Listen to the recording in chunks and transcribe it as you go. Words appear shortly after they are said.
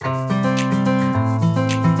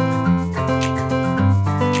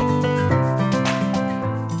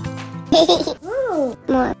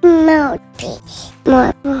More mouthpiece.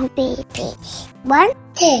 More mouthpiece. 1,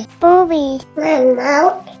 2. Boobies. More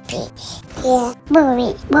mouthpiece. Yeah.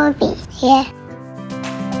 Boobies. Yeah.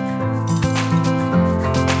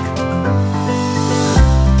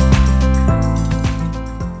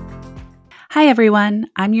 Hi, everyone.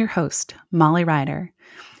 I'm your host, Molly Ryder.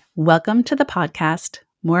 Welcome to the podcast,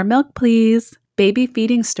 More Milk Please, baby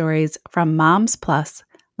feeding stories from moms plus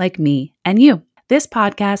like me and you. This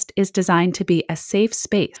podcast is designed to be a safe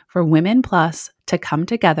space for women plus to come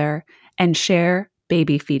together and share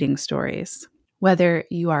baby feeding stories. Whether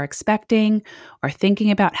you are expecting or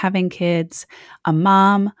thinking about having kids, a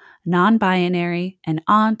mom, non-binary, an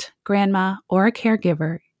aunt, grandma, or a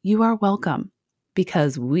caregiver, you are welcome.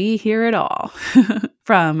 Because we hear it all.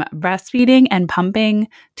 From breastfeeding and pumping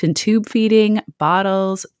to tube feeding,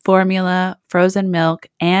 bottles, formula, frozen milk,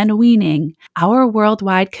 and weaning, our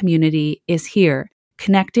worldwide community is here,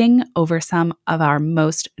 connecting over some of our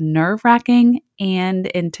most nerve-wracking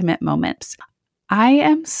and intimate moments. I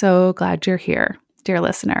am so glad you're here, dear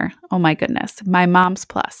listener. Oh my goodness, my Moms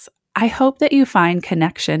Plus. I hope that you find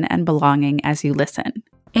connection and belonging as you listen.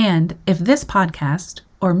 And if this podcast,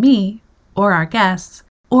 or me, or our guests,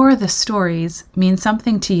 or the stories mean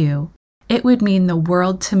something to you, it would mean the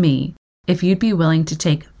world to me if you'd be willing to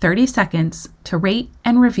take 30 seconds to rate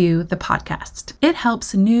and review the podcast. It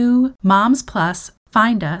helps new Moms Plus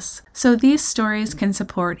find us so these stories can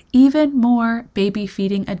support even more baby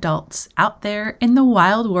feeding adults out there in the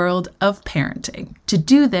wild world of parenting. To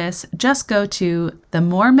do this, just go to the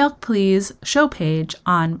More Milk Please show page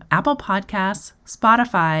on Apple Podcasts,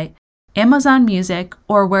 Spotify, Amazon Music,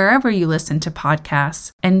 or wherever you listen to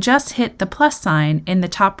podcasts, and just hit the plus sign in the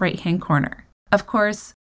top right-hand corner. Of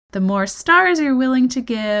course, the more stars you're willing to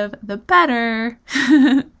give, the better.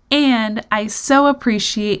 And I so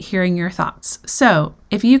appreciate hearing your thoughts. So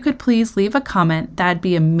if you could please leave a comment, that'd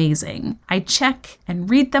be amazing. I check and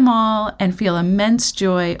read them all and feel immense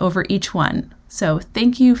joy over each one. So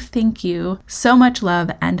thank you. So much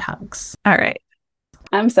love and hugs. All right.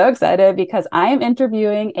 I'm so excited because I am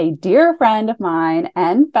interviewing a dear friend of mine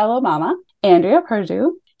and fellow mama, Andrea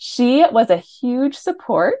Purjue. She was a huge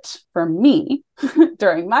support for me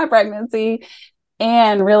during my pregnancy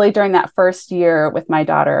and really during that first year with my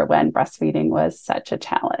daughter when breastfeeding was such a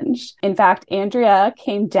challenge. In fact, Andrea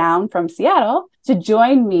came down from Seattle to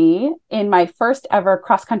join me in my first ever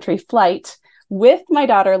cross-country flight with my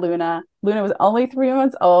daughter, Luna. Luna was only 3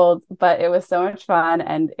 months old, but it was so much fun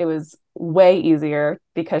and it was way easier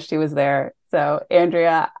because she was there. So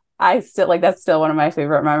Andrea, that's still one of my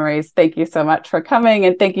favorite memories. Thank you so much for coming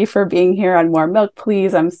and thank you for being here on More Milk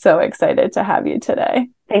Please. I'm so excited to have you today.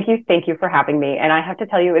 Thank you for having me. And I have to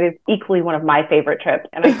tell you, it is equally one of my favorite trips.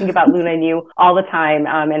 And I think about Luna and you all the time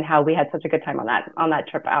and how we had such a good time on that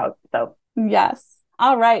trip out. So yes.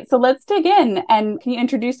 All right. So let's dig in. And can you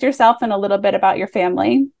introduce yourself and a little bit about your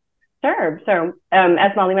family? Sure. So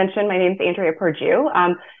as Molly mentioned, my name is Andrea Purjue.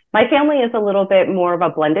 My family is a little bit more of a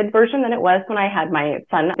blended version than it was when I had my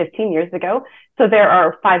son 15 years ago. So there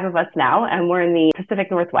are 5 of us now, and we're in the Pacific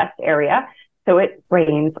Northwest area. So it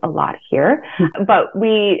rains a lot here, but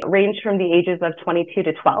we range from the ages of 22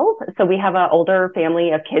 to 12. So we have an older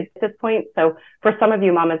family of kids at this point. So for some of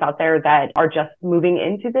you mamas out there that are just moving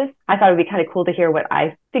into this, I thought it would be kind of cool to hear what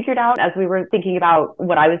I figured out as we were thinking about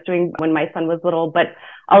what I was doing when my son was little, but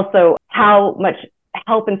also how much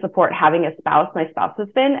help and support having my spouse has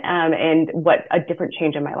been, and what a different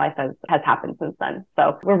change in my life has happened since then.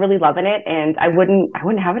 So we're really loving it. And I wouldn't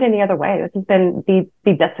have it any other way. This has been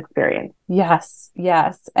the best experience. Yes.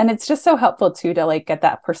 And it's just so helpful too, to like get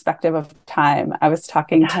that perspective of time. I was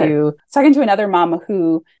talking to another mom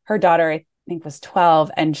who her daughter, I think was 12.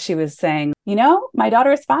 And she was saying, my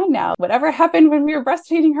daughter is fine now. Whatever happened when we were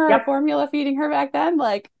breastfeeding her or formula feeding her back then,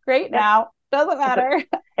 like great now. Doesn't matter.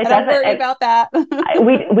 I don't worry about that.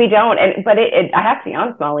 we don't. But I have to be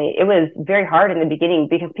honest, Molly, it was very hard in the beginning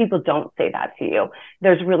because people don't say that to you.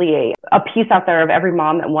 There's really a piece out there of every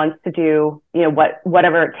mom that wants to do,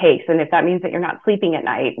 whatever it takes. And if that means that you're not sleeping at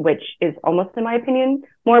night, which is almost, in my opinion,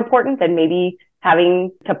 more important than maybe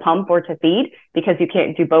having to pump or to feed because you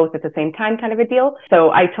can't do both at the same time kind of a deal.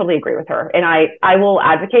 So I totally agree with her. And I will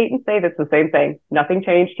advocate and say that's the same thing. Nothing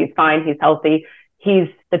changed. He's fine. He's healthy. He's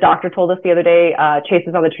The doctor told us the other day, Chase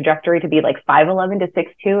is on the trajectory to be like 5'11" to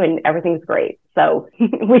 6'2", and everything's great. So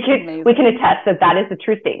we can attest that is a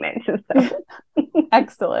true statement. So.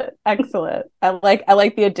 Excellent. I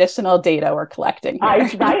like the additional data we're collecting here. I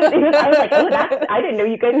was like, oh, I didn't know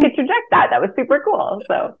you guys could traject that. That was super cool.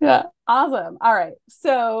 So yeah. Awesome. All right.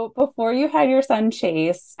 So before you had your son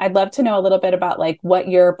Chase, I'd love to know a little bit about like what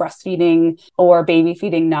your breastfeeding or baby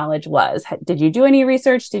feeding knowledge was. Did you do any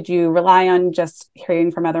research? Did you rely on just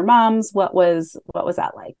hearing from other moms? What was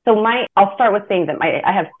that like? So I'll start with saying that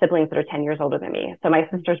I have siblings that are 10 years older than me. So my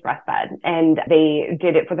sister's breastfed, and they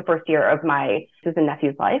did it for the first year of my nieces and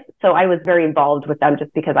nephew's life. So I was very involved with them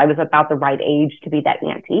just because I was about the right age to be that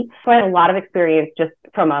auntie. So I had a lot of experience just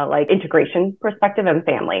from a like integration perspective and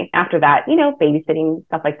family. After that, babysitting,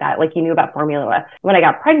 stuff like that. Like you knew about formula. When I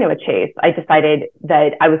got pregnant with Chase, I decided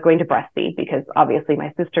that I was going to breastfeed because obviously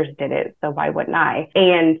my sisters did it. So why wouldn't I?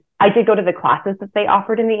 And I did go to the classes that they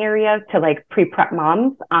offered in the area to like pre-prep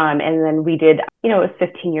moms. And then we did, it was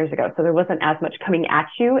 15 years ago. So there wasn't as much coming at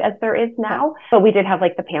you as there is now, but we did have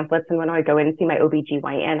like the pamphlets. And when I would go in and see my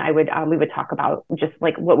OBGYN, we would talk about just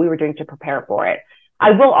like what we were doing to prepare for it.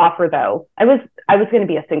 I will offer though, I was going to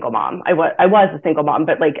be a single mom. I was a single mom,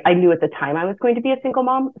 but like I knew at the time I was going to be a single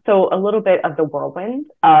mom. So a little bit of the whirlwind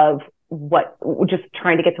of just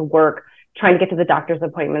trying to get to work, trying to get to the doctor's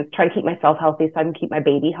appointments, trying to keep myself healthy so I can keep my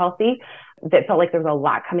baby healthy. That felt like there was a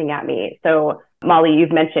lot coming at me. So Molly,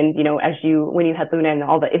 you've mentioned, when you had Luna and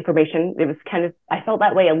all the information, it was I felt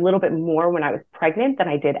that way a little bit more when I was pregnant than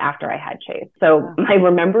I did after I had Chase. So my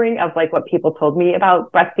remembering of like what people told me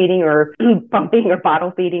about breastfeeding or pumping or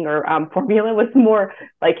bottle feeding or formula was more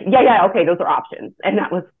like, okay, those are options. And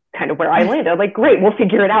that was kind of where I landed. Like, great, we'll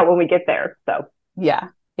figure it out when we get there. So yeah,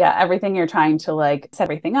 everything you're trying to like set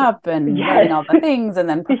everything up and learning all the things and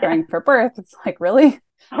then preparing for birth. It's like, really?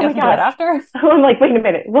 Oh my God! After I'm like, wait a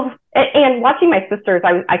minute. Well, and watching my sisters,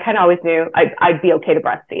 I kind of always knew I'd be okay to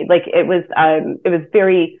breastfeed. Like it wasn't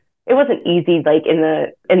easy, like in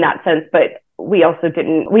that sense, but we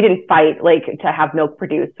didn't fight like to have milk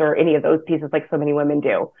produced or any of those pieces like so many women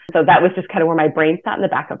do. So that was just kind of where my brain sat in the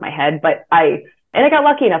back of my head. But I got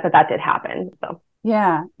lucky enough that did happen. So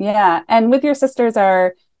yeah. And with your sisters,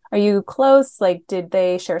 are you close? Like, did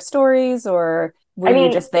they share stories or? Were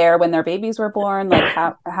you just there when their babies were born? Like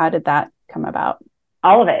how did that come about?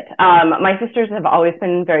 All of it. My sisters have always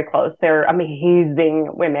been very close. They're amazing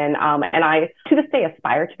women. And I, to this day,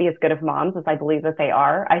 aspire to be as good of moms as I believe that they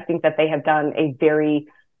are. I think that they have done a very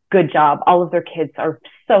good job. All of their kids are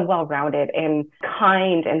so well-rounded and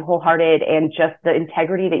kind and wholehearted, and just the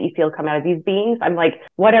integrity that you feel come out of these beings. I'm like,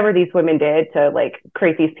 whatever these women did to like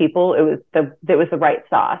create these people, it was the right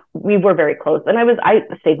sauce. We were very close, and I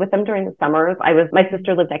stayed with them during the summers. My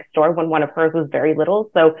sister lived next door when one of hers was very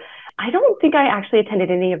little, so I don't think I actually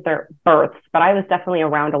attended any of their births, but I was definitely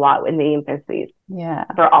around a lot in the infancies. Yeah,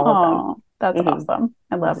 for all of them. That's awesome.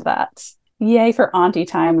 I love that. Yay for auntie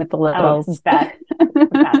time with the littles. Best.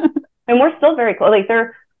 And we're still very close. Like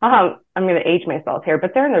I'm going to age myself here,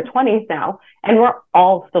 but they're in their 20s now, and we're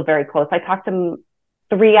all still very close. I talk to them,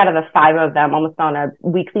 3 out of the 5 of them almost on a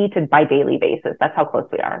weekly to bi-daily basis. That's how close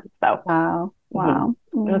we are. So wow. It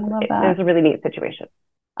was a really neat situation.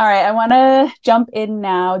 All right. I want to jump in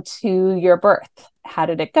now to your birth. How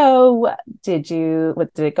did it go? Did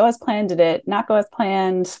it go as planned? Did it not go as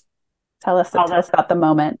planned? Tell us about the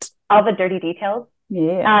moment. All the dirty details.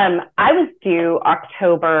 Yeah. I was due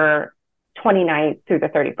October 29th through the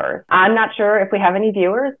 31st. I'm not sure if we have any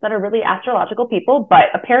viewers that are really astrological people, but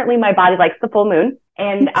apparently my body likes the full moon.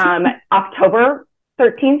 And October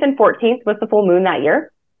 13th and 14th was the full moon that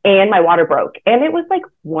year. And my water broke. And it was like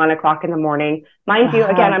 1:00 in the morning. Mind you,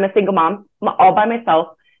 again, I'm a single mom, all by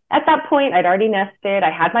myself. At that point, I'd already nested.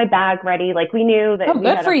 I had my bag ready. Like we knew that.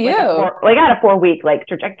 Good for you. I had a 4-week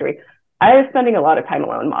trajectory. I was spending a lot of time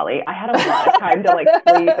alone, Molly. I had a lot of time to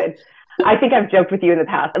sleep. And I think I've joked with you in the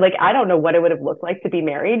past. Like, I don't know what it would have looked like to be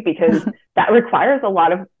married, because that requires a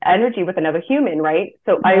lot of energy with another human, right?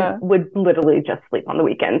 So I would literally just sleep on the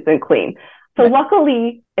weekends and clean. So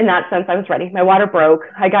luckily, in that sense, I was ready. My water broke.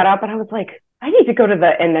 I got up and I was like, I need to go to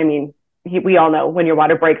we all know when your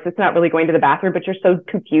water breaks, it's not really going to the bathroom, but you're so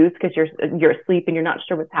confused because you're asleep and you're not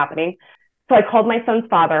sure what's happening. So I called my son's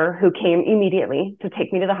father, who came immediately to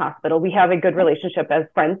take me to the hospital. We have a good relationship as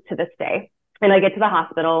friends to this day. And I get to the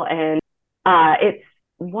hospital and it's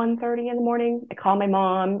 1:30 in the morning. I call my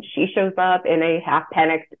mom. She shows up in a half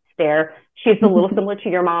panicked stare. She's a little similar to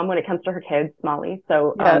your mom when it comes to her kids, Molly.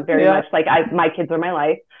 So very much like my kids are my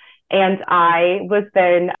life. And I was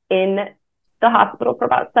then in the hospital for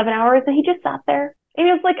about 7 hours, and he just sat there and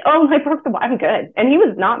he was like, oh, I broke the water. I'm good. And he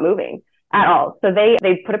was not moving. at all. So they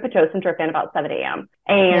put a Pitocin drip in about 7 a.m.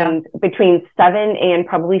 And between 7 and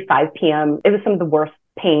probably 5 p.m., it was some of the worst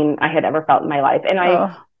pain I had ever felt in my life. And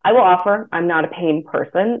I will offer, I'm not a pain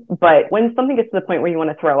person, but when something gets to the point where you want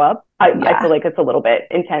to throw up, I feel like it's a little bit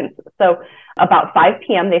intense. So about 5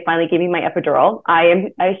 p.m., they finally gave me my epidural. I am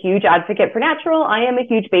a huge advocate for natural. I am a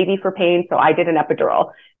huge baby for pain. So I did an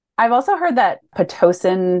epidural. I've also heard that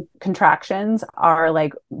Pitocin contractions are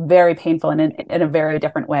like very painful in a very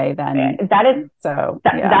different way than that is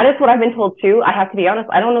what I've been told too. I have to be honest.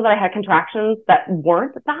 I don't know that I had contractions that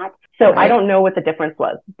weren't that. So I don't know what the difference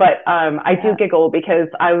was, but I do giggle because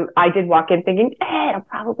I did walk in thinking, I'll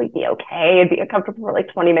probably be okay and be uncomfortable for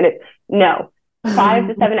like 20 minutes. No, 5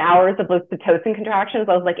 to 7 hours of those Pitocin contractions.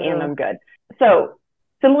 I was like, and I'm good. So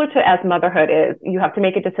similar to as motherhood is, you have to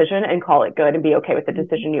make a decision and call it good and be okay with the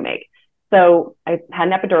decision you make. So I had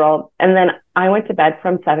an epidural, and then I went to bed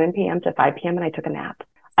from 7 p.m. to 5 p.m. and I took a nap.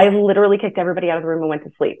 I literally kicked everybody out of the room and went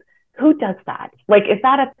to sleep. Who does that? Like, is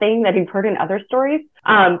that a thing that you've heard in other stories?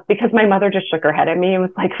 Because my mother just shook her head at me and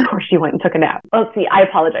was like, of course you went and took a nap. Oh, see, I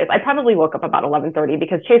apologize. I probably woke up about 11:30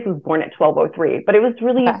 because Chase was born at 12:03, but it was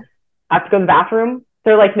really, I have to go to the bathroom.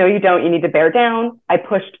 They're like, no, you don't. You need to bear down. I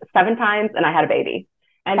pushed 7 times and I had a baby.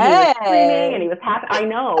 And he was screaming and he was happy. I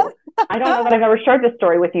know. I don't know that I've ever shared this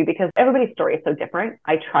story with you because everybody's story is so different.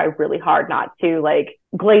 I try really hard not to like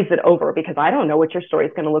glaze it over because I don't know what your story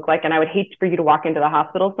is going to look like. And I would hate for you to walk into the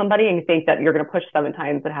hospital, somebody, and think that you're going to push 7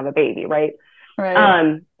 times and have a baby, right?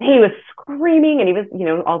 He was screaming and he was,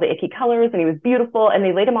 all the icky colors and he was beautiful. And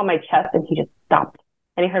they laid him on my chest and he just stopped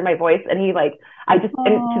and he heard my voice and he like, and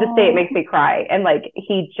to this day it makes me cry. And like,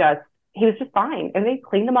 he was just fine. And they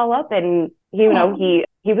cleaned him all up and he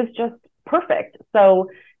was just perfect. So,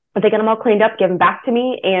 but they got him all cleaned up, gave him back to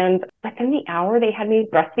me. And within the hour they had me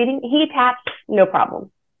breastfeeding. He attached, no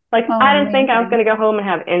problem. Like, I didn't think I was going to go home and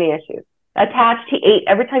have any issues. Attached, he ate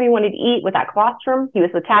every time he wanted to eat with that colostrum. He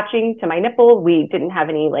was attaching to my nipple. We didn't have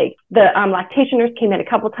any, like, the lactation nurse came in a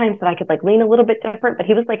couple times so I could like lean a little bit different, but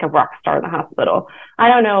he was like a rock star in the hospital. I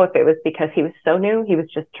don't know if it was because he was so new. He was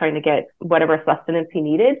just trying to get whatever sustenance he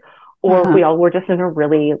needed, or we all were just in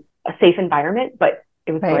a safe environment, but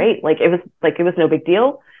it was great. Like, it was no big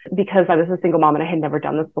deal because I was a single mom and I had never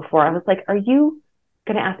done this before. I was like, are you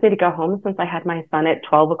going to ask me to go home since I had my son at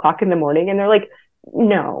 12 o'clock in the morning? And they're like,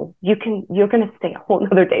 no, you're going to stay a whole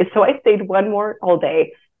nother day. So I stayed one more whole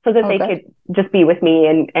day so that they could just be with me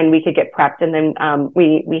and we could get prepped. And then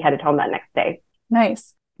we headed home that next day.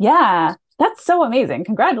 Nice. Yeah. That's so amazing.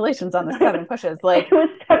 Congratulations on the 7 pushes. Like, it was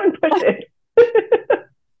 7 pushes.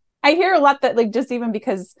 I hear a lot that, like, just even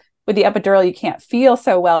because with the epidural, you can't feel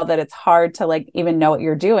so well that it's hard to like even know what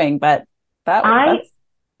you're doing. But I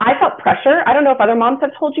felt pressure. I don't know if other moms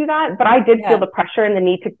have told you that, but I did feel the pressure and the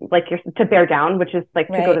need to bear down, which is like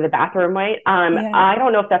to go to the bathroom, right? I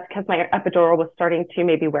don't know if that's because my epidural was starting to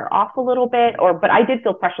maybe wear off a little bit, but I did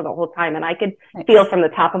feel pressure the whole time, and I could feel from the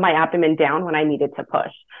top of my abdomen down when I needed to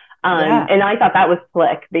push. And I thought that was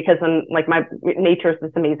slick because like my nature is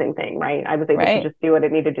this amazing thing, right? I was able to just do what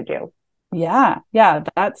it needed to do. Yeah. Yeah.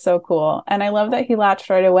 That's so cool. And I love that he latched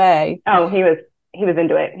right away. Oh, he was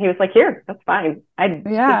into it. He was like, here, that's fine. I did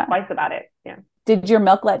twice about it. Yeah. Did your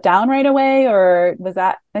milk let down right away, or was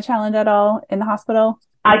that a challenge at all in the hospital?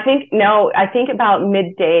 I think about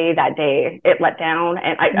midday that day, it let down.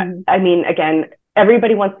 And I mean, again,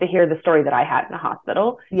 everybody wants to hear the story that I had in the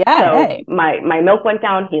hospital. Yeah. So my milk went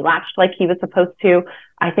down. He latched like he was supposed to.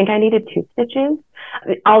 I think I needed 2 stitches.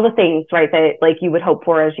 All the things, right, that like you would hope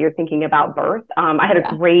for as you're thinking about birth. I had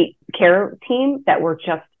a great care team that were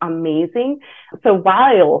just amazing. So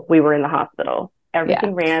while we were in the hospital,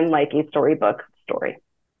 everything ran like a storybook story.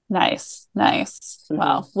 Nice.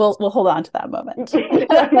 Well, we'll hold on to that moment.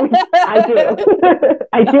 I do.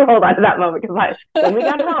 I do hold on to that moment because when we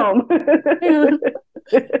got home.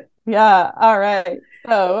 Yeah. All right.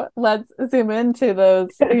 So let's zoom into those,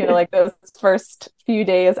 like those first few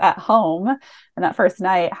days at home and that first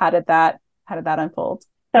night. How did that unfold?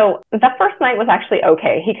 So that first night was actually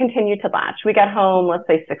okay. He continued to latch. We got home, let's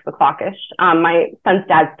say 6 o'clock-ish. My son's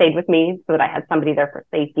dad stayed with me so that I had somebody there for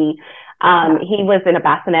safety. He was in a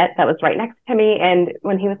bassinet that was right next to me. And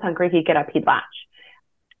when he was hungry, he'd get up, he'd latch.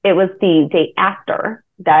 It was the day after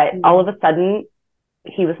that all of a sudden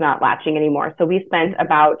he was not latching anymore. So we spent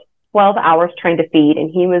about 12 hours trying to feed, and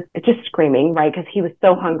he was just screaming, right? Because he was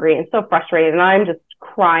so hungry and so frustrated, and I'm just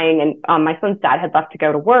crying. And my son's dad had left to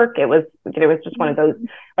go to work. It was just one of those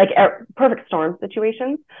like perfect storm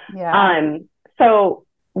situations. Yeah. So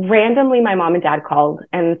randomly, my mom and dad called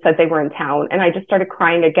and said they were in town, and I just started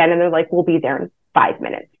crying again. And they're like, "We'll be there in 5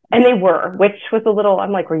 minutes." And they were, which was a little,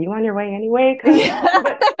 I'm like, were you on your way anyway?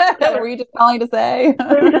 Were you just calling to say?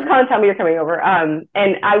 They were just calling to tell me you're coming over. And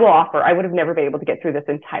I will offer, I would have never been able to get through this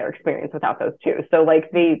entire experience without those two. So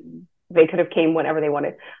like they could have came whenever they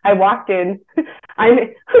wanted. I walked in,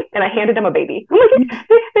 and I handed them a baby. I'm like,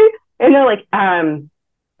 and they're like,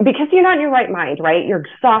 because you're not in your right mind, right? You're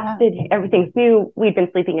exhausted. Yeah. Everything's new. We've been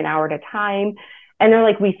sleeping an hour at a time. And they're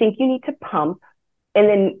like, we think you need to pump. And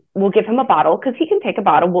then we'll give him a bottle because he can take a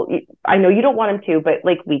bottle. I know you don't want him to, but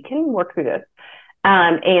like we can work through this.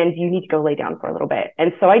 And you need to go lay down for a little bit.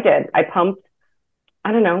 And so I did. I pumped,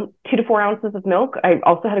 I don't know, 2 to 4 ounces of milk. I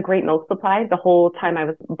also had a great milk supply the whole time I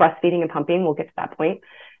was breastfeeding and pumping. We'll get to that point.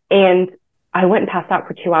 And I went and passed out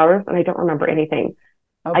for 2 hours and I don't remember anything.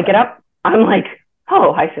 Okay. I get up. I'm like,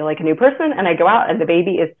 oh, I feel like a new person. And I go out and the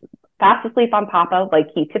baby is fast asleep on Papa, like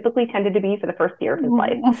he typically tended to be for the first year of his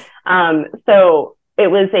life. So it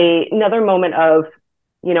was another moment of,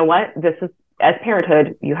 you know what, this is, as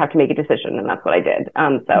parenthood, you have to make a decision. And that's what I did.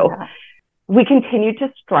 We continued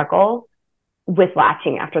to struggle with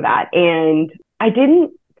latching after that. And I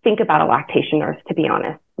didn't think about a lactation nurse, to be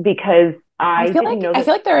honest, because I feel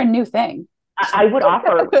like they're a new thing. I would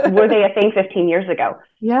offer, were they a thing 15 years ago?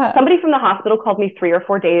 Yeah. Somebody from the hospital called me 3 or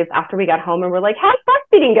 4 days after we got home and were like, how's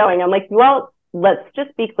breastfeeding going? I'm like, well, let's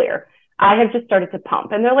just be clear. I have just started to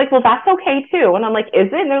pump. And they're like, well, that's okay too. And I'm like, is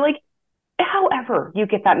it? And they're like, however you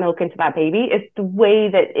get that milk into that baby, it's the way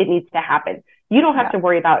that it needs to happen. You don't have to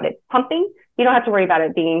worry about it pumping. You don't have to worry about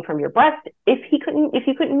it being from your breast. If you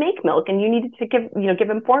couldn't make milk and you needed to give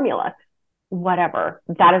him formula, whatever,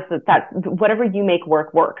 whatever you make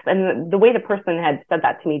works. And the way the person had said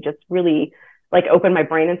that to me just really like opened my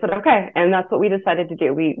brain and said, okay. And that's what we decided to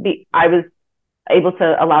do. I was able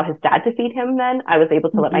to allow his dad to feed him. Then I was able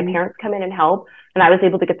to let my parents come in and help, and I was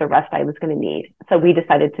able to get the rest I was going to need. So we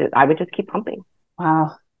decided I would just keep pumping.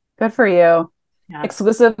 Wow. Good for you. Yeah.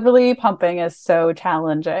 Exclusively pumping is so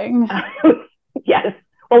challenging. Yes.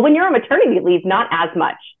 Well, when you're on maternity leave, not as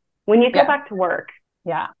much. When you go back to work.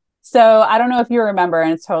 Yeah. So I don't know if you remember,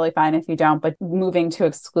 and it's totally fine if you don't, but moving to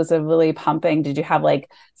exclusively pumping, did you have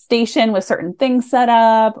like station with certain things set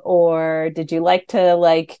up, or did you like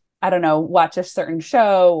to I don't know, watch a certain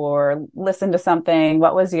show or listen to something?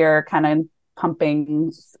 What was your kind of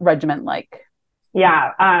pumping regimen like?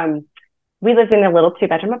 Yeah. We lived in a little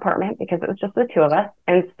 2-bedroom apartment because it was just the two of us.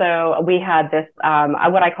 And so we had this,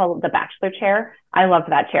 what I call the bachelor chair. I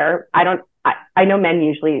loved that chair. I know men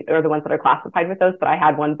usually are the ones that are classified with those, but I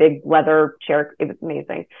had one big leather chair. It was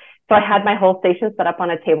amazing. So I had my whole station set up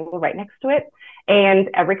on a table right next to it. And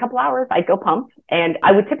every couple hours I'd go pump, and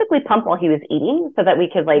I would typically pump while he was eating so that we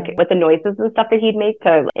could with the noises and stuff that he'd make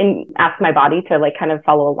and ask my body to kind of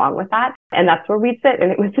follow along with that. And that's where we'd sit.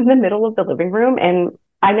 And it was in the middle of the living room. And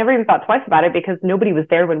I never even thought twice about it because nobody was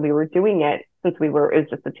there when we were doing it, since it was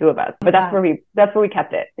just the two of us. But that's where we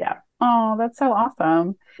kept it. Yeah. Oh, that's so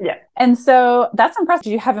awesome. Yeah. And so that's impressive.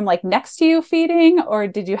 Did you have him next to you feeding, or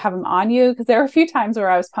did you have him on you? Because there were a few times where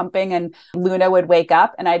I was pumping and Luna would wake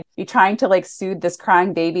up and I'd be trying to soothe this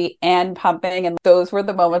crying baby and pumping. And those were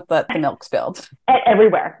the moments that the milk spilled.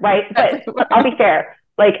 Everywhere, right? But I'll be fair.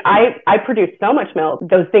 I produced so much milk.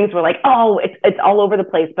 Those things were it's all over the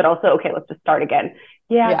place, but also, okay, let's just start again.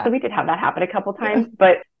 Yeah. So we did have that happen a couple times,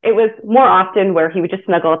 but it was more often where he would just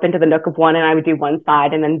snuggle up into the nook of one and I would do one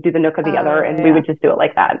side and then do the nook of the other. And we would just do it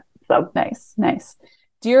like that. So nice.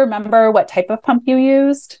 Do you remember what type of pump you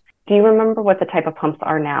used? Do you remember what the type of pumps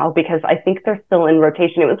are now? Because I think they're still in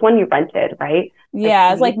rotation. It was one you rented, right?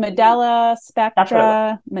 Yeah. It's Medela,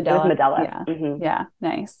 Spectra, Medela. It was Medela. Yeah. Mm-hmm. Yeah.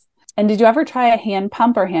 Nice. And did you ever try a hand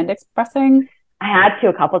pump or hand expressing? I had to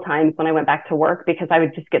a couple of times when I went back to work because I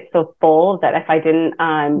would just get so full that if I didn't,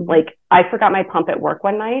 I forgot my pump at work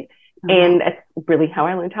one night. And it's really how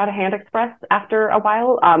I learned how to hand express after a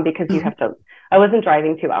while, because you have to, I wasn't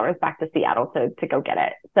driving 2 hours back to Seattle to go get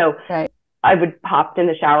it. So I would hop in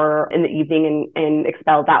the shower in the evening and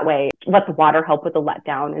expel that way, let the water help with the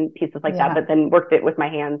letdown and pieces like that, but then worked it with my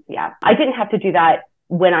hands. Yeah. I didn't have to do that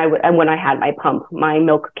when I had my pump. My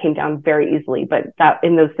milk came down very easily, but that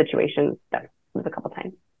in those situations, that was a couple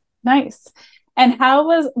times. Nice. And how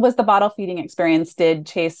was the bottle feeding experience? Did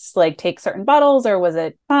Chase take certain bottles, or was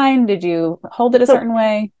it fine? Did you hold it a certain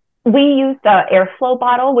way? We used the airflow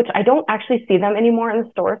bottle, which I don't actually see them anymore in the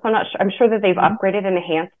store. So I'm sure that they've upgraded and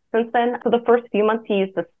enhanced since then. So the first few months he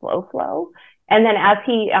used the slow flow. And then as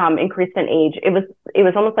he increased in age, it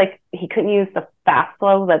was almost like he couldn't use the fast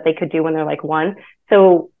flow that they could do when they're one.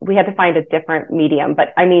 So we had to find a different medium.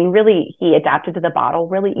 But I mean, really, he adapted to the bottle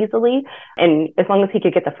really easily. And as long as he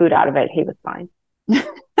could get the food out of it, he was fine.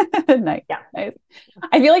 Nice. Yeah. Nice.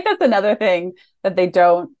 I feel like that's another thing that they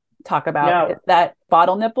don't talk about No. is that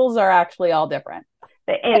bottle nipples are actually all different.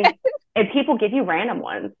 And people give you random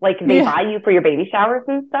ones, like they buy you for your baby showers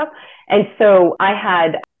and stuff. And so I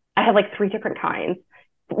had like 3 different kinds,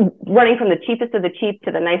 running from the cheapest of the cheap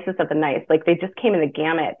to the nicest of the nice. Like they just came in the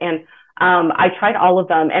gamut. And I tried all of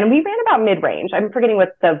them, and we ran about mid-range. I'm forgetting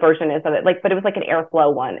what the version is of it, like, but it was like an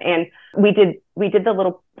airflow one. And we did the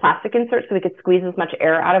little plastic inserts so we could squeeze as much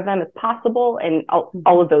air out of them as possible. And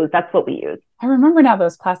all of those, that's what we use. I remember now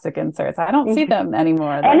those plastic inserts. I don't see them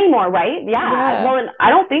anymore. Right? Yeah. Well, and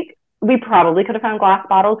I don't think we probably could have found glass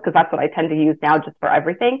bottles, because that's what I tend to use now just for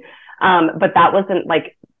everything. But that wasn't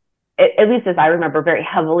like, at least as I remember, very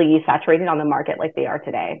heavily saturated on the market like they are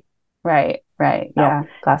today. Right. Yeah.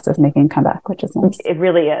 Glass is making a comeback, which is nice. It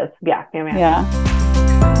really is. Yeah.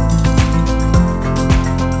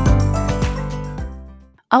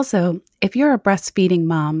 Also, if you're a breastfeeding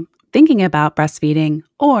mom thinking about breastfeeding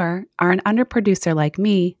or are an underproducer like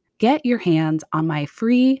me, get your hands on my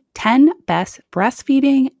free 10 best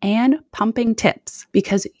breastfeeding and pumping tips,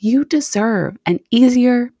 because you deserve an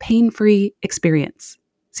easier, pain-free experience.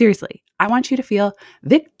 Seriously, I want you to feel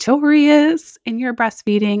victorious in your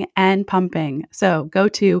breastfeeding and pumping. So go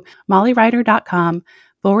to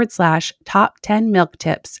mollyrider.com/top 10 milk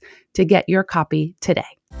tips to get your copy today.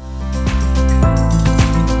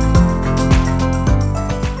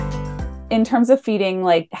 In terms of feeding,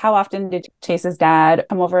 like how often did Chase's dad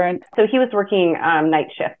come over? So he was working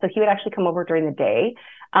night shift. So he would actually come over during the day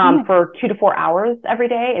for 2 to 4 hours every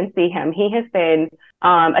day and see him. He has been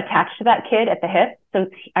attached to that kid at the hip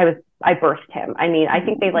since I birthed him. I mean, I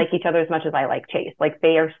think they like each other as much as I like Chase. Like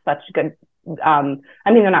they are such good. I mean,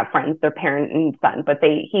 they're not friends, they're parent and son, but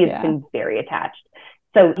he has been very attached.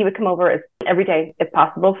 So he would come over every day if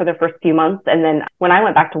possible for the first few months. And then when I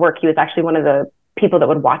went back to work, he was actually one of the people that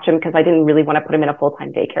would watch him, because I didn't really want to put him in a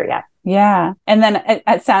full-time daycare yet. Yeah. And then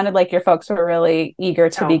it sounded like your folks were really eager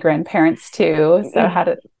to be grandparents too. So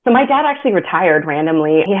So my dad actually retired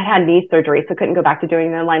randomly. He had knee surgery, so couldn't go back to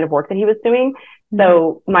doing the line of work that he was doing.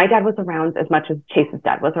 So my dad was around as much as Chase's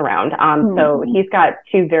dad was around. So he's got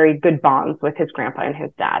 2 very good bonds with his grandpa and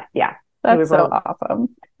his dad. Yeah. That's so awesome.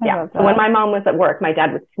 Yeah. So when my mom was at work, my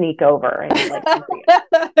dad would sneak over and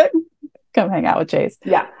come hang out with Chase.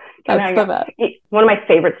 Yeah. That's the best. One of my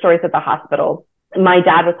favorite stories at the hospital, my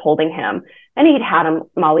dad was holding him, and he'd had him,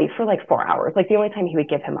 Molly, for like 4 hours. Like the only time he would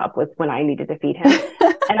give him up was when I needed to feed him.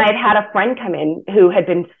 And I'd had a friend come in who had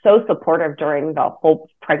been so supportive during the whole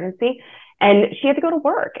pregnancy, and she had to go to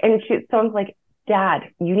work. And so I was like, Dad,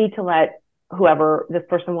 you need to let whoever this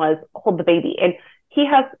person was hold the baby. And he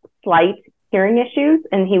has slight hearing issues,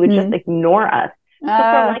 and he would just ignore us. So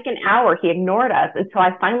for like an hour, he ignored us until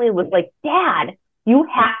I finally was like, Dad, you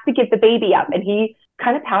have to give the baby up. And he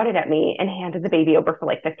kind of pouted at me and handed the baby over for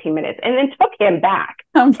like 15 minutes and then took him back.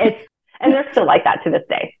 And they're still like that to this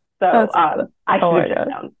day. So I should have just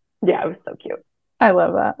known. Yeah, it was so cute. I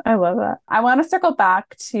love that. I want to circle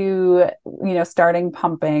back to, starting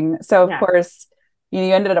pumping. So of course, you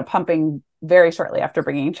ended up pumping very shortly after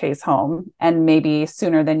bringing Chase home, and maybe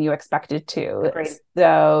sooner than you expected to. Great.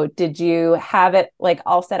 So did you have it like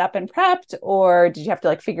all set up and prepped, or did you have to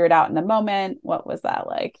like figure it out in the moment? What was that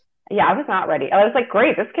like? Yeah, I was not ready. I was like,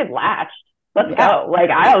 great, this kid latched. Let's go. Like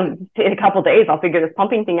in a couple of days, I'll figure this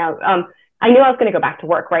pumping thing out. I knew I was going to go back to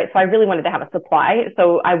work, right? So I really wanted to have a supply.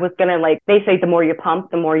 So I was going to they say the more you pump,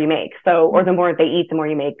 the more you make. So, or the more they eat, the more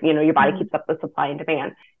you make, your body keeps up the supply and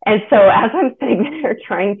demand. And so as I'm sitting there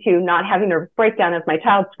trying to not have a nervous breakdown as my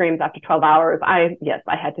child screams after 12 hours, I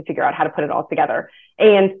had to figure out how to put it all together.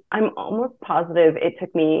 And I'm almost positive it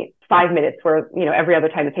took me 5 minutes, where, every other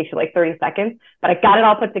time it takes you like 30 seconds, but I got it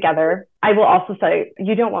all put together. I will also say,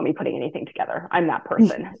 you don't want me putting anything together. I'm that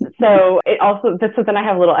person. So then I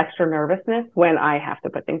have a little extra nervousness when I have to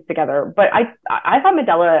put things together. But I thought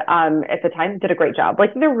Medela, at the time, did a great job.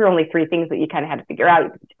 Like there were only 3 things that you kind of had to figure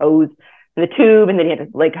out: the toes, the tube, and then you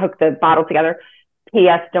had to hook the bottle together.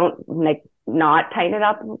 P.S. Don't not tighten it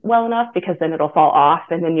up well enough, because then it'll fall off,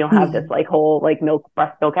 and then you'll have this whole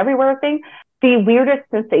breast milk everywhere thing. The weirdest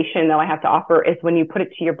sensation, though, I have to offer is when you put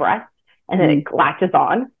it to your breast and then it latches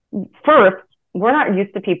on. First, we're not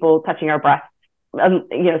used to people touching our breasts.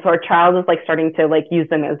 So our child is starting to use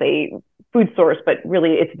them as a food source, but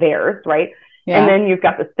really it's theirs, right? Yeah. And then you've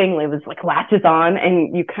got this thing that latches on,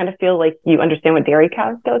 and you kind of feel like you understand what dairy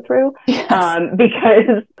cows go through. Yes.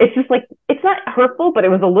 Because it's just it's not hurtful, but it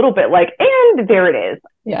was a little bit and there it is.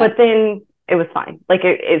 Yeah. But then it was fine.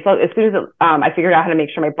 As soon as I figured out how to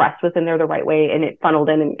make sure my breast was in there the right way, and it funneled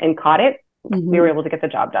in and caught it, we were able to get the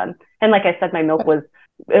job done. And like I said, my milk was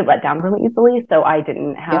it let down really easily. So I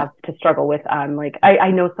didn't have to struggle with, like,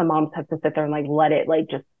 I know some moms have to sit there and like, let it like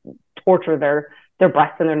just torture their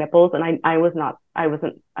breasts and their nipples. And I wasn't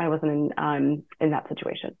in that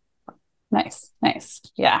situation. Nice.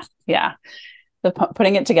 Yeah.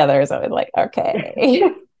 Putting it together is always like, okay.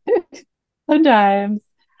 Sometimes.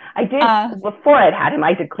 I did before I'd had him,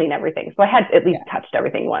 I did clean everything. So I had at least touched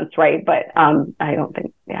everything once, right? But I don't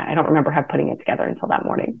remember putting it together until that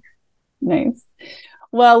morning. Nice.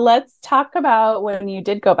 Well, let's talk about when you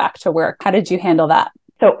did go back to work. How did you handle that?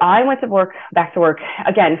 So I went back to work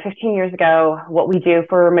again, 15 years ago. What we do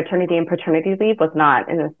for maternity and paternity leave was not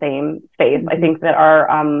in the same space. Mm-hmm. I think that our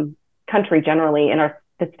country generally, in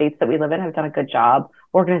the states that we live in, have done a good job,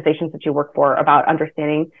 organizations that you work for, about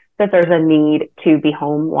understanding that there's a need to be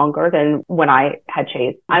home longer than when I had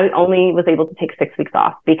Chase. I only was able to take 6 weeks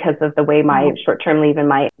off because of the way my short-term leave and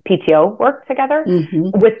my PTO worked together,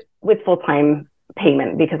 with full-time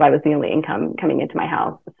payment, because I was the only income coming into my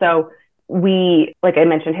house. So we, like I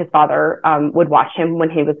mentioned, his father would watch him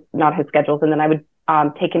when he was not his schedules, and then I would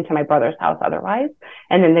take him to my brother's house otherwise.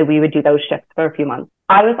 And then we would do those shifts for a few months.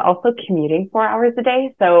 I was also commuting 4 hours a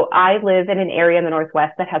day. So I live in an area in the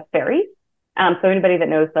Northwest that has ferries. So anybody that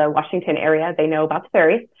knows the Washington area, they know about the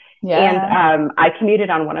ferries. Yeah. And I commuted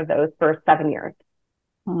on one of those for 7 years.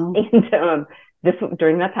 And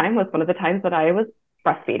during that time was one of the times that I was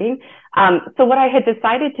breastfeeding. So what I had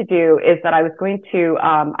decided to do is that I was going to,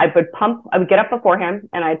 I would get up before him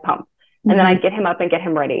and I'd pump. And then I'd get him up and get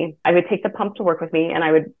him ready. I would take the pump to work with me, and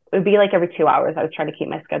it would be like every 2 hours. I was trying to keep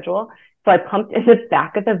my schedule. So I pumped in the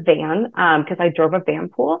back of the van, because I drove a van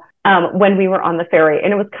pool, when we were on the ferry.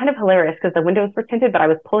 And it was kind of hilarious because the windows were tinted, but I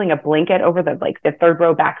was pulling a blanket over the third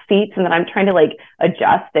row back seats. And then I'm trying to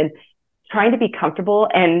adjust and trying to be comfortable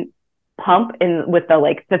and pump in with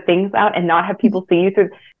the things out and not have people see you through,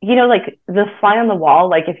 the fly on the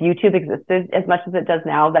wall. If YouTube existed as much as it does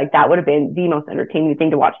now, that would have been the most entertaining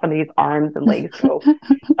thing to watch somebody's arms and legs go.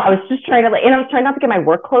 I was just trying to and I was trying not to get my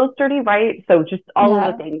work clothes dirty, right? So just all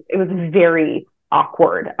of the things. It was very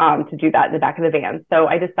awkward to do that in the back of the van. So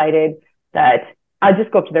I decided that I'd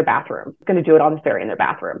just go up to their bathroom. I was going to do it on the ferry in their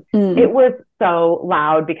bathroom. It was so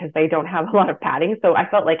loud because they don't have a lot of padding. So I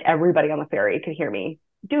felt like everybody on the ferry could hear me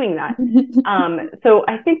doing that. So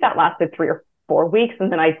I think that lasted 3 or 4 weeks.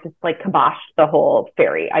 And then I just kiboshed the whole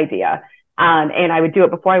ferry idea. And I would do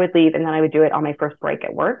it before I would leave. And then I would do it on my first break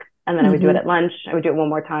at work. And then I would do it at lunch. I would do it one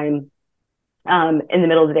more time in the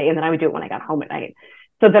middle of the day. And then I would do it when I got home at night.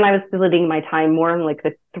 So then I was splitting my time more in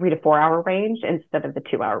the 3 to 4 hour range instead of the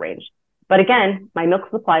 2 hour range. But again, my milk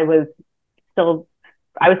supply was still,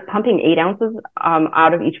 I was pumping 8 ounces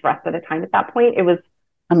out of each breast at a time at that point. It was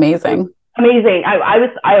amazing. I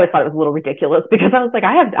always thought it was a little ridiculous because I was like,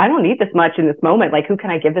 I don't need this much in this moment. Who can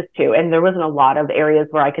I give this to? And there wasn't a lot of areas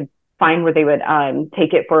where I could find where they would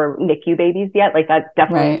take it for NICU babies yet. That's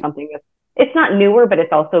definitely something it's not newer, but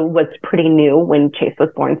it's also was pretty new when Chase was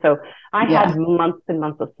born. So I had months and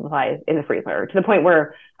months of supplies in the freezer, to the point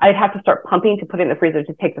where I'd have to start pumping to put it in the freezer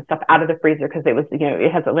to take the stuff out of the freezer, because it was,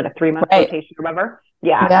 it has a 3-month rotation, remember?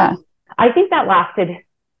 Yeah. I think that lasted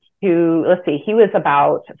he was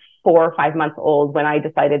about 4 or 5 months old when I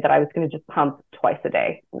decided that I was going to just pump twice a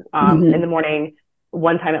day, in the morning,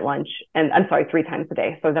 1 time at lunch, and 3 times a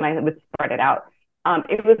day. So then I would spread it out.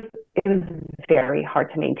 It was very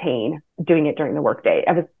hard to maintain doing it during the workday.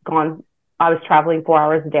 I was traveling 4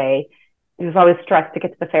 hours a day. It was always stressed to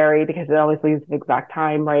get to the ferry because it always leaves the exact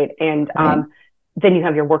time, right? And then you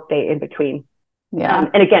have your workday in between. Yeah.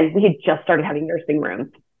 And again, we had just started having nursing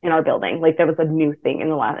rooms in our building. There was a new thing in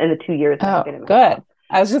the 2 years that I've been in. Good.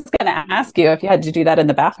 I was just going to ask you if you had to do that in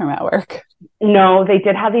the bathroom at work. No, they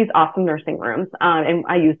did have these awesome nursing rooms, and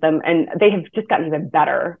I used them, and they have just gotten even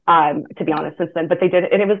better, to be honest, since then. But they did,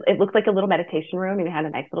 and it looked like a little meditation room, and it had a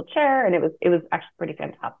nice little chair, and it was actually pretty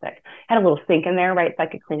fantastic. Had a little sink in there, right, so I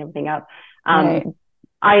could clean everything up.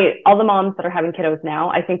 All the moms that are having kiddos now,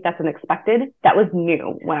 I think that's unexpected. That was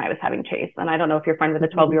new when I was having Chase, and I don't know if your friend with a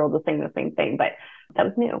 12-year-old was saying the same thing, but that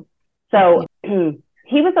was new. So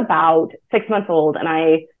he was about 6 months old, and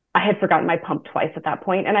I had forgotten my pump twice at that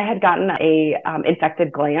point, and I had gotten a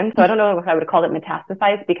infected gland. So I don't know if I would call it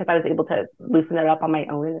metastasized, because I was able to loosen it up on my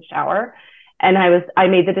own in the shower. And I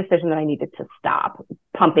made the decision that I needed to stop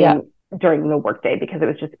pumping during the workday because it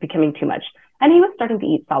was just becoming too much. And he was starting to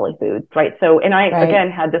eat solid foods, right? So, and I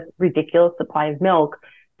again had this ridiculous supply of milk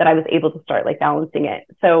that I was able to start balancing it.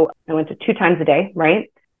 So I went to 2 times a day,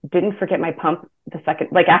 right? Didn't forget my pump the second,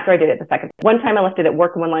 after I did it the second. One time I left it at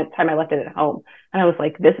work, and one time I left it at home. And I was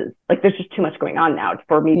like, this is there's just too much going on now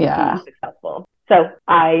for me to be successful. So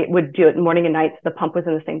I would do it morning and night. So the pump was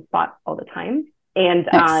in the same spot all the time. And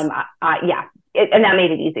Nice. and that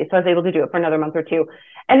made it easy. So I was able to do it for another month or two.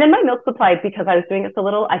 And then my milk supply, because I was doing it so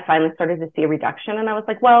little, I finally started to see a reduction. And I was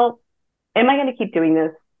like, well, am I going to keep doing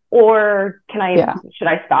this? Or should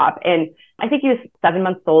I stop? And I think he was 7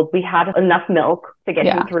 months old. We had enough milk to get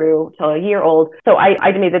him through till a year old. So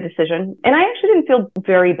I made the decision, and I actually didn't feel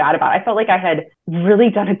very bad about it. I felt like I had really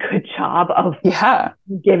done a good job of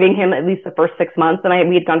giving him at least the first 6 months. And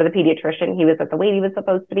we had gone to the pediatrician. He was at the weight he was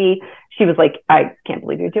supposed to be. She was like, I can't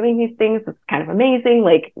believe you're doing these things. It's kind of amazing.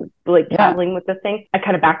 Like traveling with this thing. I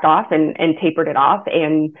kind of backed off and tapered it off,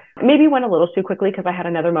 and maybe went a little too quickly because I had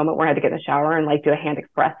another moment where I had to get in the shower and like do a hand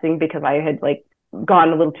express thing because I had like gone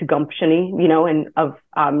a little too gumptiony, and of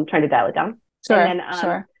trying to dial it down. Sure. And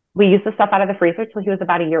then we used the stuff out of the freezer till he was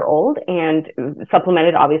about a year old, and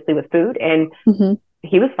supplemented obviously with food, and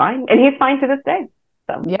he was fine, and he's fine to this day.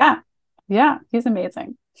 So yeah, he's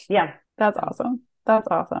amazing. Yeah, that's awesome.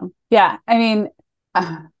 Yeah, I mean,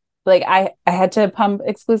 like I had to pump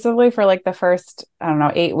exclusively for like the first, I don't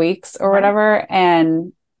know, 8 weeks or whatever,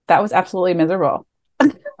 and that was absolutely miserable.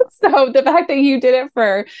 So the fact that you did it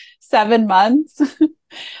for 7 months,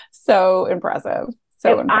 so impressive.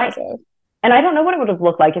 And I don't know what it would have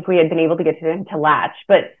looked like if we had been able to get him to latch.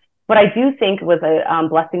 But what I do think was a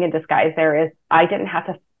blessing in disguise there is I didn't have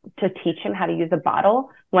to teach him how to use a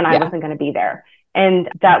bottle when I wasn't going to be there. And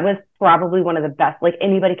that was probably one of the best, like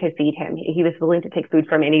anybody could feed him. He was willing to take food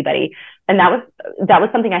from anybody. And that was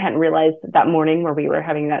something I hadn't realized that morning where we were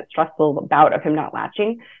having that stressful bout of him not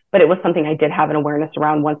latching. But it was something I did have an awareness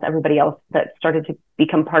around once everybody else that started to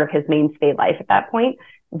become part of his mainstay life at that point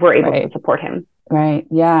were able to support him. Right.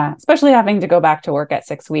 Yeah. Especially having to go back to work at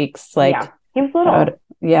 6 weeks. Like he was little.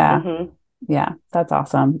 Yeah. That's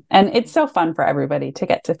awesome. And it's so fun for everybody to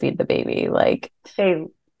get to feed the baby. Like they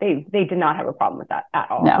did not have a problem with that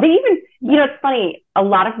at all. No. They even, it's funny, a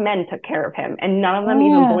lot of men took care of him, and none of them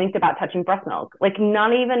even blinked about touching breast milk. Like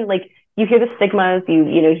not even like, you hear the stigmas, you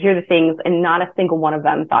hear the things, and not a single one of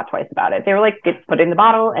them thought twice about it. They were like, just put it in the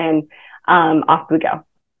bottle and off we go.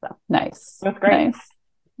 So nice. That's great. Nice.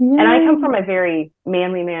 Yeah. And I come from a very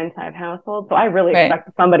manly man type household, so I really expect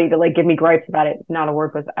somebody to like give me gripes about it. Not a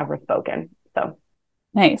word was ever spoken. So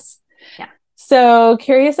nice. Yeah. So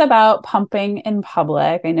curious about pumping in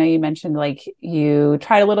public. I know you mentioned like you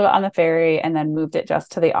tried a little bit on the ferry and then moved it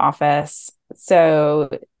just to the office. So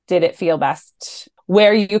did it feel best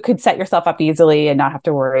where you could set yourself up easily and not have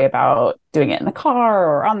to worry about doing it in the car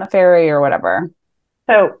or on the ferry or whatever?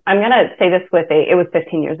 So I'm going to say this it was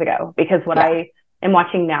 15 years ago, because what I am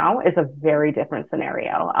watching now is a very different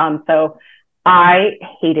scenario. So I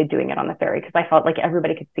hated doing it on the ferry because I felt like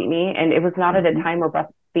everybody could see me. And it was not at a time where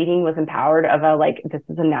breastfeeding was empowered of this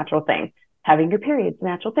is a natural thing. Having your period is a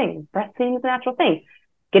natural thing. Breastfeeding is a natural thing.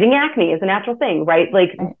 Getting acne is a natural thing, right?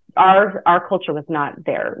 Like our culture was not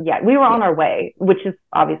there yet. We were on our way, which is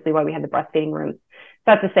obviously why we had the breastfeeding rooms.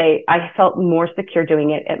 So I have to say, I felt more secure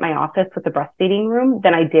doing it at my office with the breastfeeding room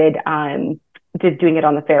than I did doing it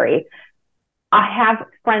on the ferry. I have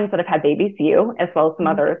friends that have had babies, you, as well as some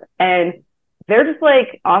others, and they're just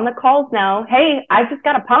like on the calls now. Hey, I've just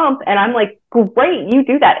got a pump. And I'm like, great, you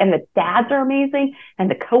do that. And the dads are amazing. And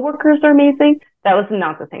the coworkers are amazing. That was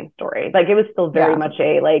not the same story. Like it was still very much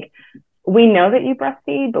we know that you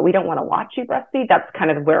breastfeed, but we don't want to watch you breastfeed. That's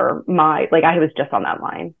kind of where I was just on that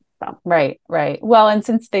line. So. Right. Well, and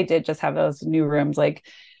since they did just have those new rooms, like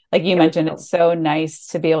you mentioned, it's so nice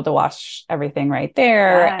to be able to watch everything right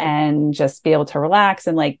there and just be able to relax.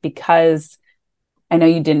 And like, because I know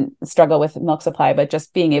you didn't struggle with milk supply, but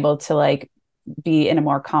just being able to like be in a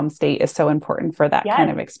more calm state is so important for that kind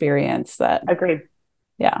of experience. Agreed.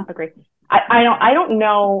 Yeah. Agreed. I don't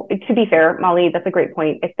know, to be fair, Molly, that's a great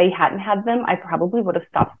point. If they hadn't had them, I probably would have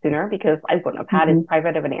stopped sooner because I wouldn't have had as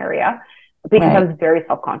private of an area because I was very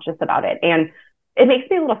self-conscious about it. And it makes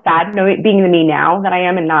me a little sad being the me now that I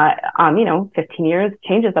am, and not, 15 years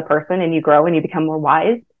changes a person and you grow and you become more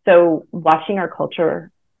wise. So watching our culture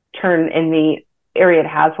turn in the area it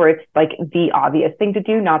has where it's like the obvious thing to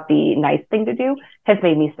do, not the nice thing to do, has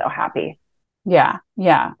made me so happy. Yeah.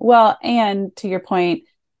 Well, and to your point,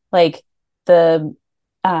 like the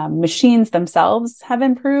machines themselves have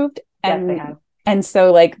improved. Yes, they have. And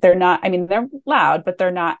so like, they're loud, but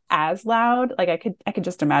they're not as loud. Like I could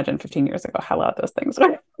just imagine 15 years ago how loud those things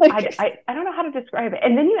were. Like, I don't know how to describe it.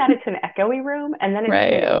 And then you add it to an echoey room, and then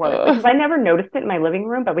it's worse. Because I never noticed it in my living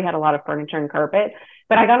room, but we had a lot of furniture and carpet.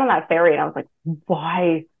 But I got on that ferry and I was like,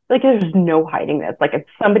 why? Like, there's no hiding this. Like, if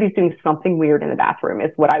somebody's doing something weird in the bathroom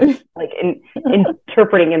is what I was like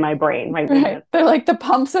interpreting in my brain. Right? They're like, the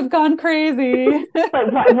pumps have gone crazy. And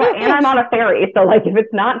I'm on a ferry. So like, if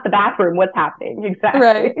it's not the bathroom, what's happening? Exactly.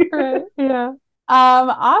 Right. Yeah.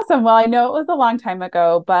 Awesome. Well, I know it was a long time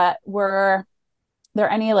ago, but were there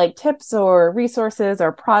any like tips or resources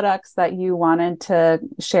or products that you wanted to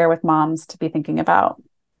share with moms to be thinking about?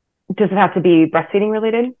 Does it have to be breastfeeding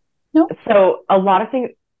related? No. So a lot of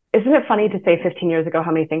things, isn't it funny to say 15 years ago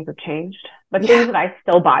how many things have changed? But Yeah. things that I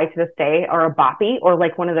still buy to this day are a boppy or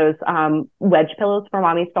like one of those wedge pillows for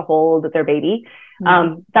mommies to hold their baby.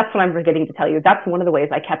 That's what I'm forgetting to tell you. That's one of the ways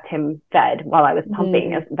I kept him fed while I was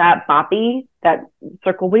pumping is that boppy, that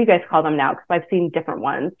circle. What do you guys call them now? Because I've seen different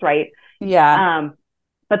ones, right? Yeah.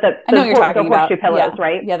 But I know what you're talking the about. horseshoe pillows,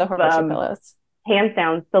 right? Yeah, the horseshoe pillows. Hands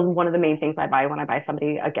down, still one of the main things I buy when I buy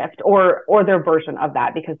somebody a gift or their version of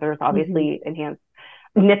that, because there's obviously enhanced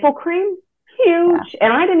nipple cream, huge.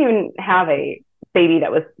 And I didn't even have a baby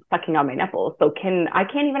that was sucking on my nipples, so I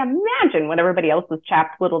can't even imagine what everybody else's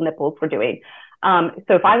chapped little nipples were doing.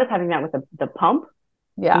 So if I was having that with the pump,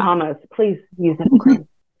 mamas, please use nipple cream.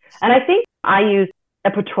 And I think I used a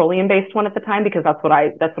petroleum-based one at the time because that's what I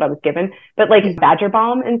was given. But like Badger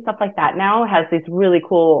Balm and stuff like that now has these really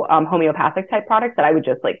cool homeopathic type products that I would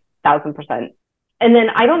just like 1,000%. And then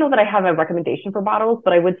I don't know that I have a recommendation for bottles,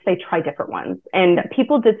 but I would say try different ones. And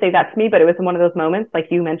people did say that to me, but it was in one of those moments, like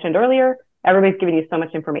you mentioned earlier, everybody's giving you so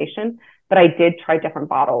much information, but I did try different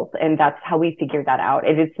bottles, and that's how we figured that out.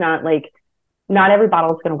 And it's not like, not every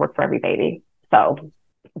bottle is going to work for every baby. So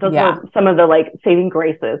those were some of the like saving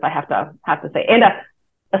graces, I have to say. And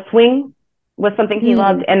a swing was something he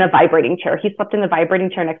loved, and a vibrating chair. He slept in the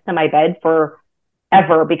vibrating chair next to my bed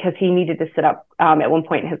forever because he needed to sit up at one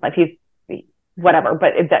point in his life. He's whatever,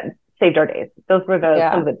 but that saved our days. Those were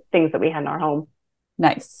some of the things that we had in our home.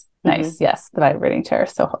 Nice. Yes, the vibrating chair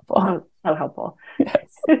is so helpful. So helpful.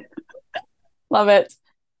 Yes. Love it.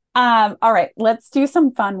 All right, let's do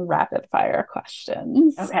some fun rapid fire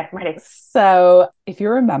questions. Okay, ready. So if you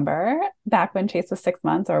remember back when Chase was 6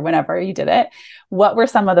 months or whenever you did it, what were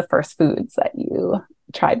some of the first foods that you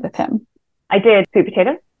tried with him? I did sweet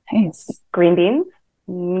potatoes, nice, green beans,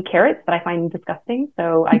 carrots that I find disgusting.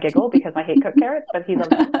 So I giggle because I hate cooked carrots, but he loves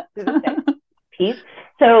them to this day. Peas.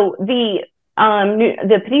 So the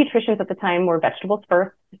pediatricians at the time were vegetables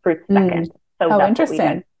first, fruits second. So that's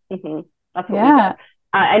interesting. What we did. That's what we did.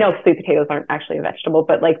 I know sweet potatoes aren't actually a vegetable,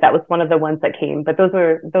 but like that was one of the ones that came. But those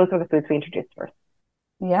were the foods we introduced first.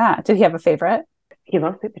 Yeah. Did he have a favorite? He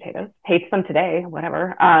loves sweet potatoes. Hates them today,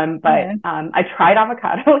 whatever. I tried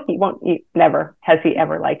avocado. He won't eat. Never has he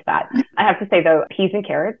ever liked that. I have to say though, peas and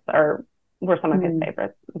carrots were some of his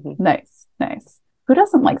favorites. Nice. Who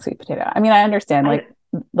doesn't like sweet potato? I mean, I understand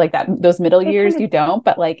like that those middle years you don't,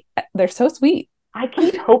 but like they're so sweet. I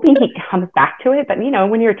keep hoping he comes back to it, but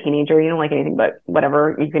when you're a teenager, you don't like anything but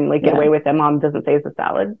whatever you can like get away with. And mom doesn't say it's a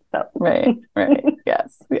salad. So right.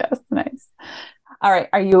 Yes, nice. All right,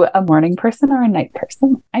 are you a morning person or a night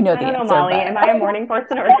person? I know the answer. I don't know, Molly. Am I a morning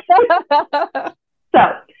person or? So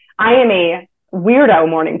I am a weirdo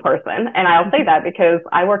morning person, and I'll say that because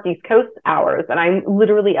I work East Coast hours, and I'm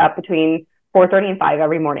literally up between 4:30 and 5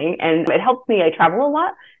 every morning, and it helps me. I travel a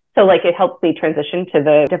lot. So like it helps me transition to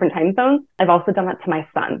the different time zones. I've also done that to my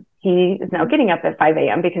son. He is now getting up at 5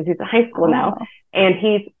 a.m. because he's in high school now, and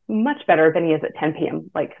he's much better than he is at 10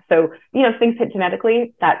 p.m. Like, so, things hit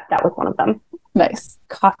genetically, that was one of them. Nice.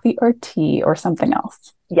 Coffee or tea or something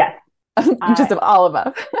else? Yes. Just of all of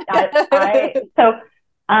us.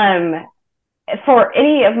 For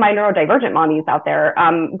any of my neurodivergent mommies out there,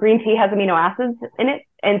 green tea has amino acids in it.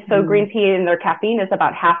 And so green tea and their caffeine is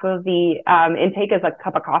about half of the intake as a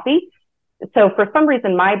cup of coffee. So for some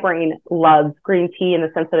reason, my brain loves green tea in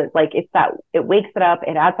the sense that it wakes it up,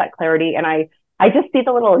 it adds that clarity. And I just see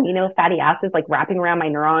the little amino fatty acids like wrapping around my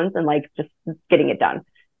neurons and like just getting it done.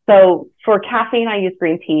 So for caffeine, I use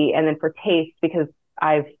green tea. And then for taste, because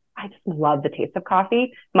I just love the taste of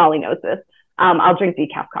coffee. Molly knows this. I'll drink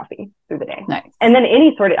decaf coffee through the day. Nice. And then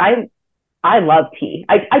I love tea.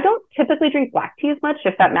 I don't typically drink black tea as much,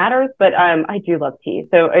 if that matters, but I do love tea.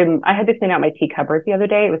 So I had to clean out my tea cupboard the other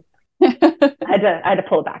day. It was I had to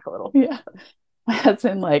pull it back a little. Yeah. My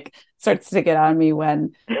husband starts to get on me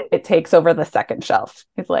when it takes over the second shelf.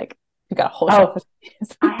 He's like, you got a whole shelf of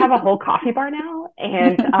teas. I have a whole coffee bar now,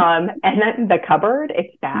 and then the cupboard,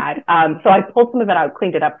 it's bad. So I pulled some of it out,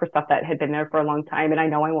 cleaned it up for stuff that had been there for a long time, and I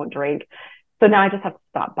know I won't drink. So now I just have to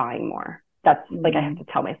stop buying more. That's I have to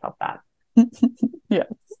tell myself that.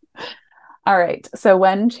 Yes. All right. So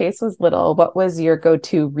when Chase was little, what was your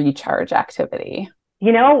go-to recharge activity?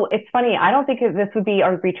 It's funny. I don't think this would be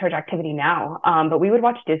our recharge activity now, but we would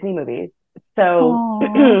watch Disney movies. So,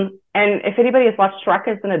 and if anybody has watched Shrek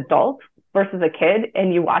as an adult versus a kid,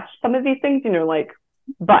 and you watch some of these things and you're like,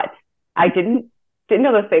 but I didn't didn't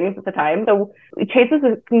know those things at the time. So Chase is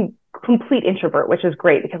a complete introvert, which is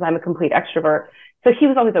great because I'm a complete extrovert. So he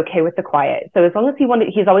was always okay with the quiet. So as long as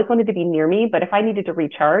he's always wanted to be near me. But if I needed to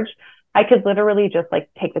recharge, I could literally just like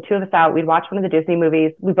take the two of us out. We'd watch one of the Disney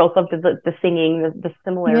movies. We both loved the singing, the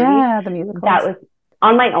similarity. Yeah, the musicals. That was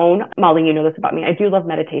on my own. Molly, you know this about me. I do love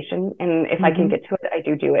meditation. And if I can get to it, I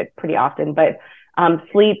do it pretty often. But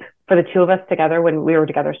sleep for the two of us together, when we were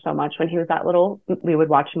together so much, when he was that little, we would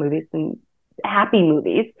watch movies and happy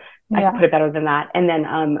movies. I could put it better than that. And then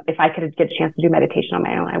if I could get a chance to do meditation on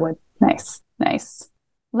my own, I would. Nice.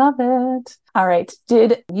 Love it. All right.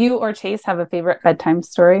 Did you or Chase have a favorite bedtime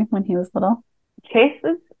story when he was little? Chase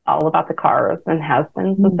is all about the cars and has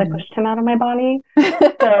been since I pushed him out of my body.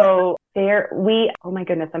 So oh my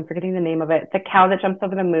goodness, I'm forgetting the name of it. The cow that jumps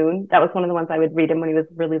over the moon. That was one of the ones I would read him when he was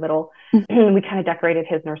really little. We kind of decorated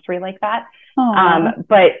his nursery like that.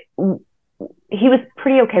 But he was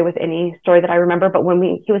pretty okay with any story that I remember. But when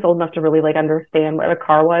he was old enough to really like understand what a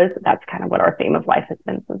car was, that's kind of what our theme of life has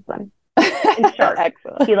been since then. And sharks.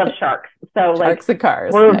 Excellent. He loves sharks. So sharks and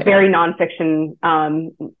cars. We're a very nonfiction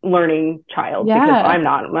learning child because I'm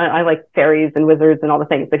not. I like fairies and wizards and all the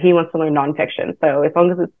things, but he wants to learn nonfiction. So as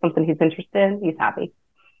long as it's something he's interested in, he's happy.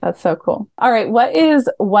 That's so cool. All right. What is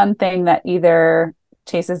one thing that either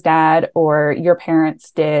Chase's dad or your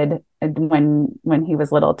parents did when he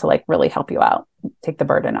was little to like really help you out, take the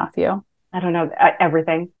burden off you? I don't know.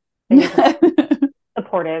 Everything.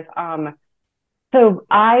 Supportive. So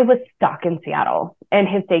I was stuck in Seattle and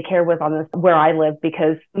his daycare was on where I lived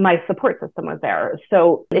because my support system was there.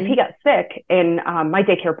 So if he got sick, and my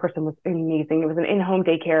daycare person was amazing. It was an in-home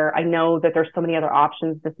daycare. I know that there's so many other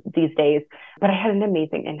options these days, but I had an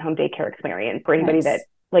amazing in-home daycare experience for anybody that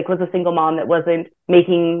like was a single mom that wasn't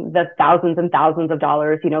making the thousands and thousands of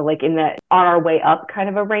dollars, like in the on our way up kind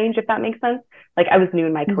of a range, if that makes sense. Like I was new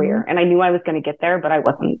in my career and I knew I was going to get there, but I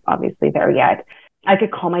wasn't obviously there yet. I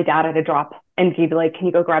could call my dad at a drop and he'd be like, can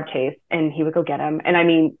you go grab Chase? And he would go get him. And I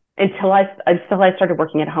mean, until I started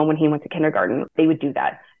working at home when he went to kindergarten, they would do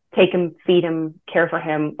that. Take him, feed him, care for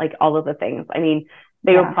him, like all of the things. I mean,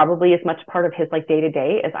 they were probably as much part of his like day to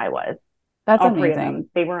day as I was. That's all amazing. Three of them.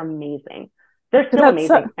 They were amazing. They're still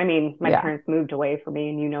amazing. I mean, my parents moved away from me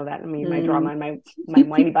and you know that. I mean, my drama and my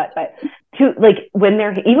whiny butt, but when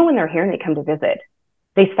they're here and they come to visit,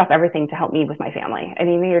 they stop everything to help me with my family. I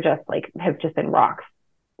mean, they are just like, have just been rocks.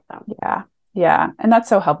 So. Yeah. And that's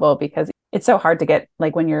so helpful because it's so hard to get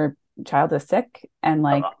like when your child is sick and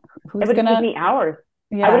like, who's it would gonna take me hours.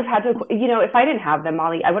 Yeah. I would have had to, if I didn't have them,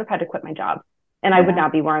 Molly, I would have had to quit my job and I would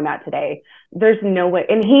not be where I'm at today. There's no way.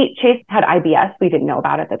 And Chase had IBS. We didn't know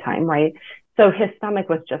about at the time. Right. So his stomach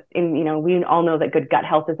was just we all know that good gut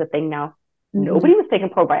health is a thing now. Nobody was taking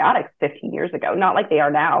probiotics 15 years ago, not like they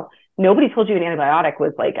are now. Nobody told you an antibiotic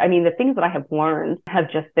was like, I mean, the things that I have learned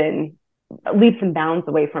have just been leaps and bounds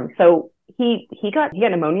away from. So he got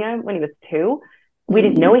pneumonia when he was 2. We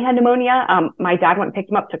didn't know he had pneumonia. My dad went and picked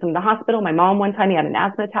him up, took him to the hospital. My mom, one time he had an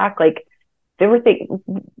asthma attack. Like there were things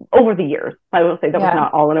over the years. I will say that was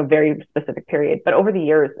not all in a very specific period, but over the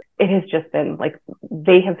years, it has just been like,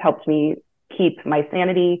 they have helped me keep my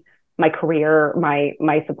sanity, my career,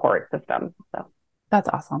 my support system. So. That's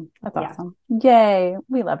awesome. That's awesome. Yay.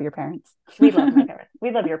 We love your parents. We love my parents.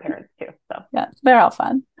 We love your parents too. So yeah, they're all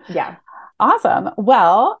fun. Yeah. Awesome.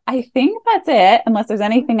 Well, I think that's it. Unless there's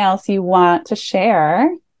anything else you want to share.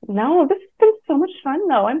 No, this has been so much fun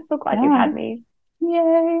though. I'm so glad you had me.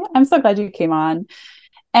 Yay. I'm so glad you came on.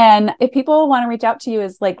 And if people want to reach out to you,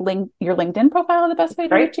 is like your LinkedIn profile the best way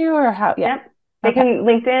to reach you or how? Yeah. Yep. They can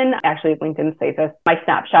LinkedIn, actually LinkedIn's safest. My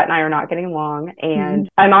Snapchat and I are not getting along and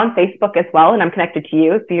I'm on Facebook as well and I'm connected to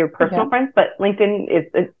you through your personal friends, but LinkedIn is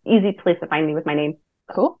an easy place to find me with my name.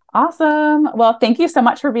 Cool. Awesome. Well, thank you so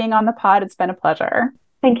much for being on the pod. It's been a pleasure.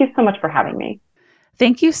 Thank you so much for having me.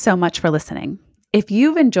 Thank you so much for listening. If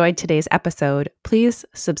you've enjoyed today's episode, please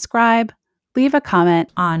subscribe, leave a comment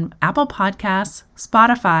on Apple Podcasts,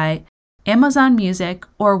 Spotify, Amazon Music,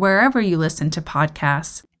 or wherever you listen to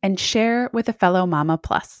podcasts, and share with a fellow Mama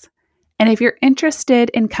Plus. And if you're interested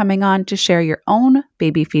in coming on to share your own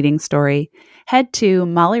baby feeding story, head to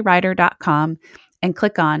mollyrider.com and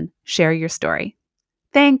click on Share Your Story.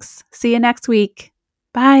 Thanks. See you next week.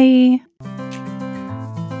 Bye.